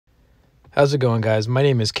How's it going, guys? My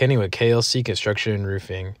name is Kenny with KLC Construction and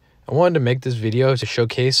Roofing. I wanted to make this video to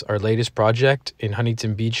showcase our latest project in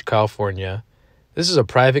Huntington Beach, California. This is a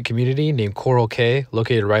private community named Coral Cay,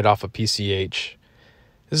 located right off of PCH.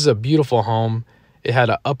 This is a beautiful home. It had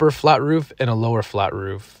an upper flat roof and a lower flat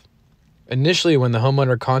roof. Initially, when the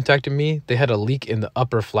homeowner contacted me, they had a leak in the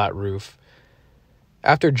upper flat roof.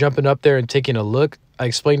 After jumping up there and taking a look, I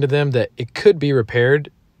explained to them that it could be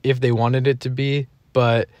repaired if they wanted it to be,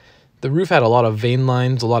 but the roof had a lot of vein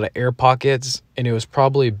lines, a lot of air pockets, and it was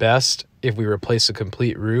probably best if we replaced the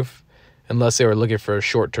complete roof, unless they were looking for a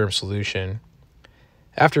short-term solution.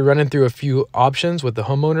 After running through a few options with the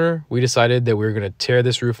homeowner, we decided that we were going to tear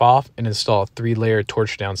this roof off and install a 3-layer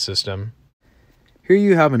torch down system. Here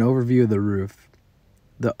you have an overview of the roof.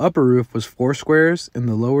 The upper roof was 4 squares and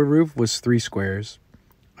the lower roof was 3 squares.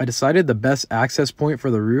 I decided the best access point for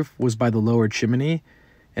the roof was by the lower chimney,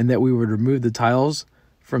 and that we would remove the tiles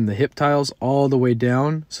from the hip tiles all the way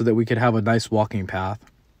down so that we could have a nice walking path.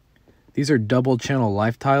 These are double channel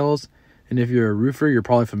life tiles, and if you're a roofer, you're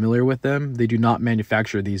probably familiar with them. They do not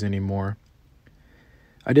manufacture these anymore.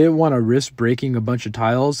 I didn't want to risk breaking a bunch of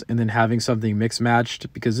tiles and then having something mixed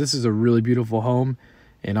matched, because this is a really beautiful home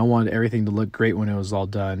and I wanted everything to look great when it was all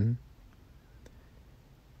done.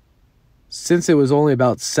 Since it was only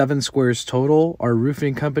about 7 squares total, our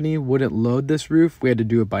roofing company wouldn't load this roof. We had to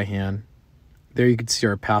do it by hand. There you can see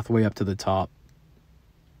our pathway up to the top.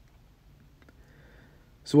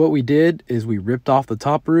 So what we did is we ripped off the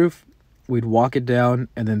top roof, we'd walk it down,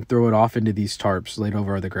 and then throw it off into these tarps laid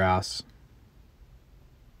over the grass.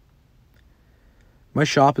 My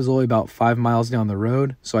shop is only about 5 miles down the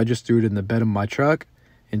road, so I just threw it in the bed of my truck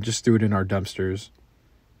and just threw it in our dumpsters.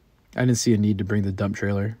 I didn't see a need to bring the dump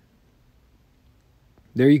trailer.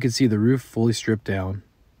 There you can see the roof fully stripped down.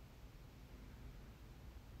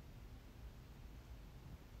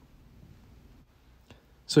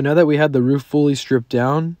 So now that we had the roof fully stripped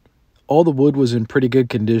down, all the wood was in pretty good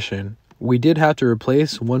condition. We did have to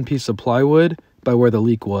replace one piece of plywood by where the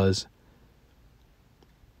leak was.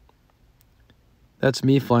 That's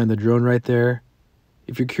me flying the drone right there.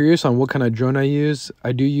 If you're curious on what kind of drone I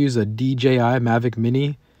do use a DJI Mavic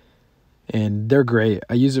Mini, and they're great.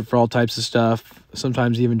 I use it for all types of stuff,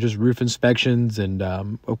 sometimes even just roof inspections and,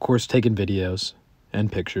 of course, taking videos and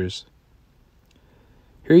pictures.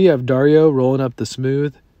 Here you have Dario rolling up the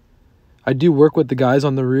smooth. I do work with the guys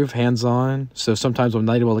on the roof hands-on, so sometimes I'm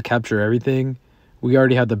not able to capture everything. We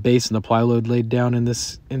already have the base and the plywood laid down in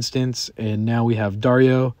this instance, and now we have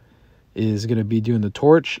Dario is going to be doing the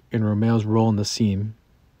torch, and Romeo's rolling the seam.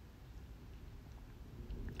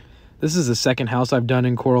 This is the second house I've done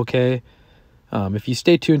in Coral Cay. If you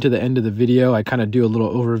stay tuned to the end of the video, I kind of do a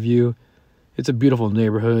little overview. It's a beautiful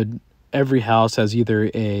neighborhood. Every house has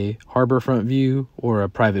either a harbor front view or a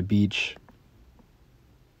private beach.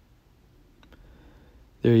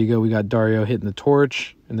 There you go. We got Dario hitting the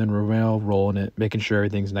torch and then Romeo rolling it, making sure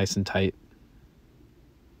everything's nice and tight.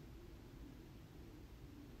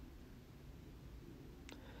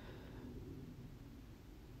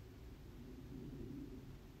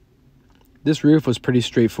 This roof was pretty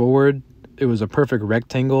straightforward. It was a perfect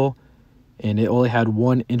rectangle and it only had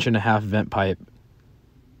 1.5 inch vent pipe.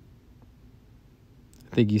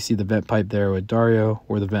 I think you see the vent pipe there with Dario,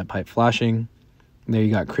 or the vent pipe flashing. And there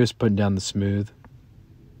you got Chris putting down the smooth.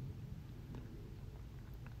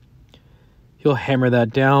 He'll hammer that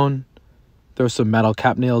down, throw some metal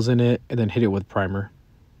cap nails in it, and then hit it with primer.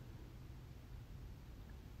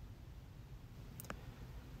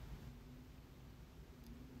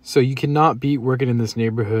 So you cannot beat working in this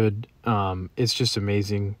neighborhood. It's just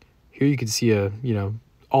amazing. Here you can see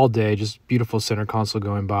all day, just beautiful center console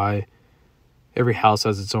going by. Every house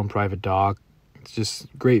has its own private dock. It's just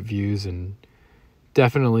great views, and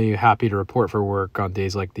definitely happy to report for work on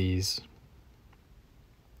days like these.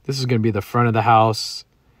 This is going to be the front of the house.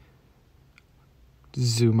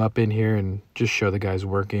 Zoom up in here and just show the guys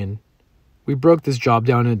working. We broke this job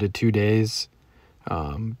down into 2 days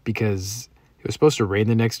because it was supposed to rain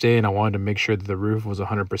the next day, and I wanted to make sure that the roof was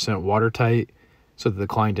 100% watertight so that the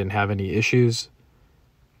client didn't have any issues.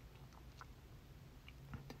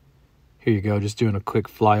 Here you go, just doing a quick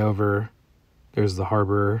flyover. There's the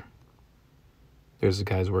harbor. There's the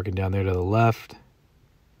guys working down there to the left.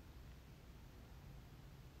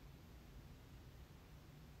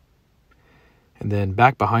 And then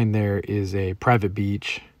back behind there is a private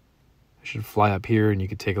beach. I should fly up here and you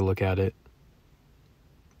can take a look at it.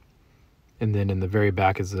 And then in the very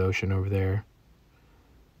back is the ocean over there.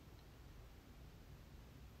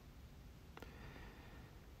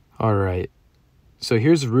 All right. So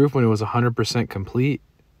here's the roof when it was 100% complete.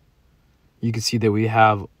 You can see that we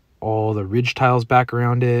have all the ridge tiles back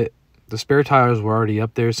around it. The spare tiles were already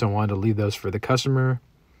up there, so I wanted to leave those for the customer.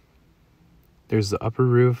 There's the upper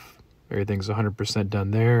roof. Everything's 100%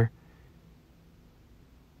 done there.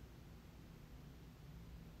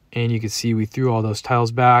 And you can see we threw all those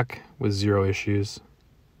tiles back with zero issues.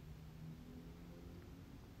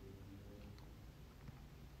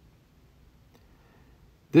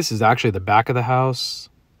 This is actually the back of the house.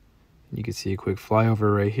 You can see a quick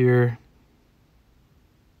flyover right here.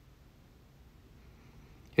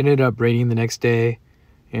 It ended up raining the next day,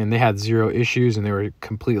 and they had zero issues, and they were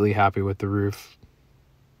completely happy with the roof.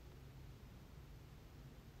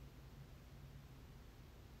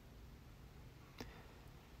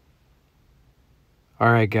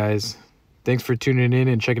 All right, guys. Thanks for tuning in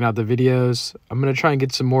and checking out the videos. I'm going to try and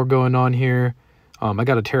get some more going on here. I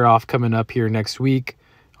got a tear off coming up here next week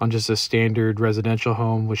on just a standard residential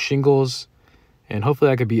home with shingles. And hopefully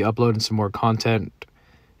I could be uploading some more content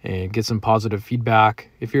and get some positive feedback.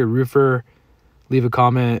 If you're a roofer, leave a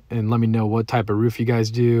comment and let me know what type of roof you guys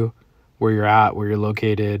do, where you're at, where you're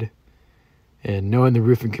located. And knowing the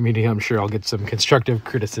roofing community, I'm sure I'll get some constructive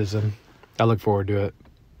criticism. I look forward to it.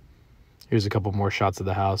 Here's a couple more shots of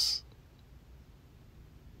the house.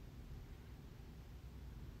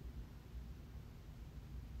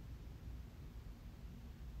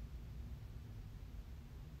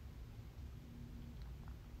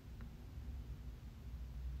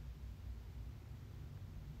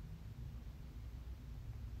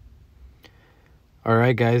 All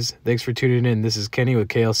right, guys. Thanks for tuning in. This is Kenny with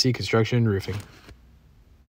KLC Construction and Roofing.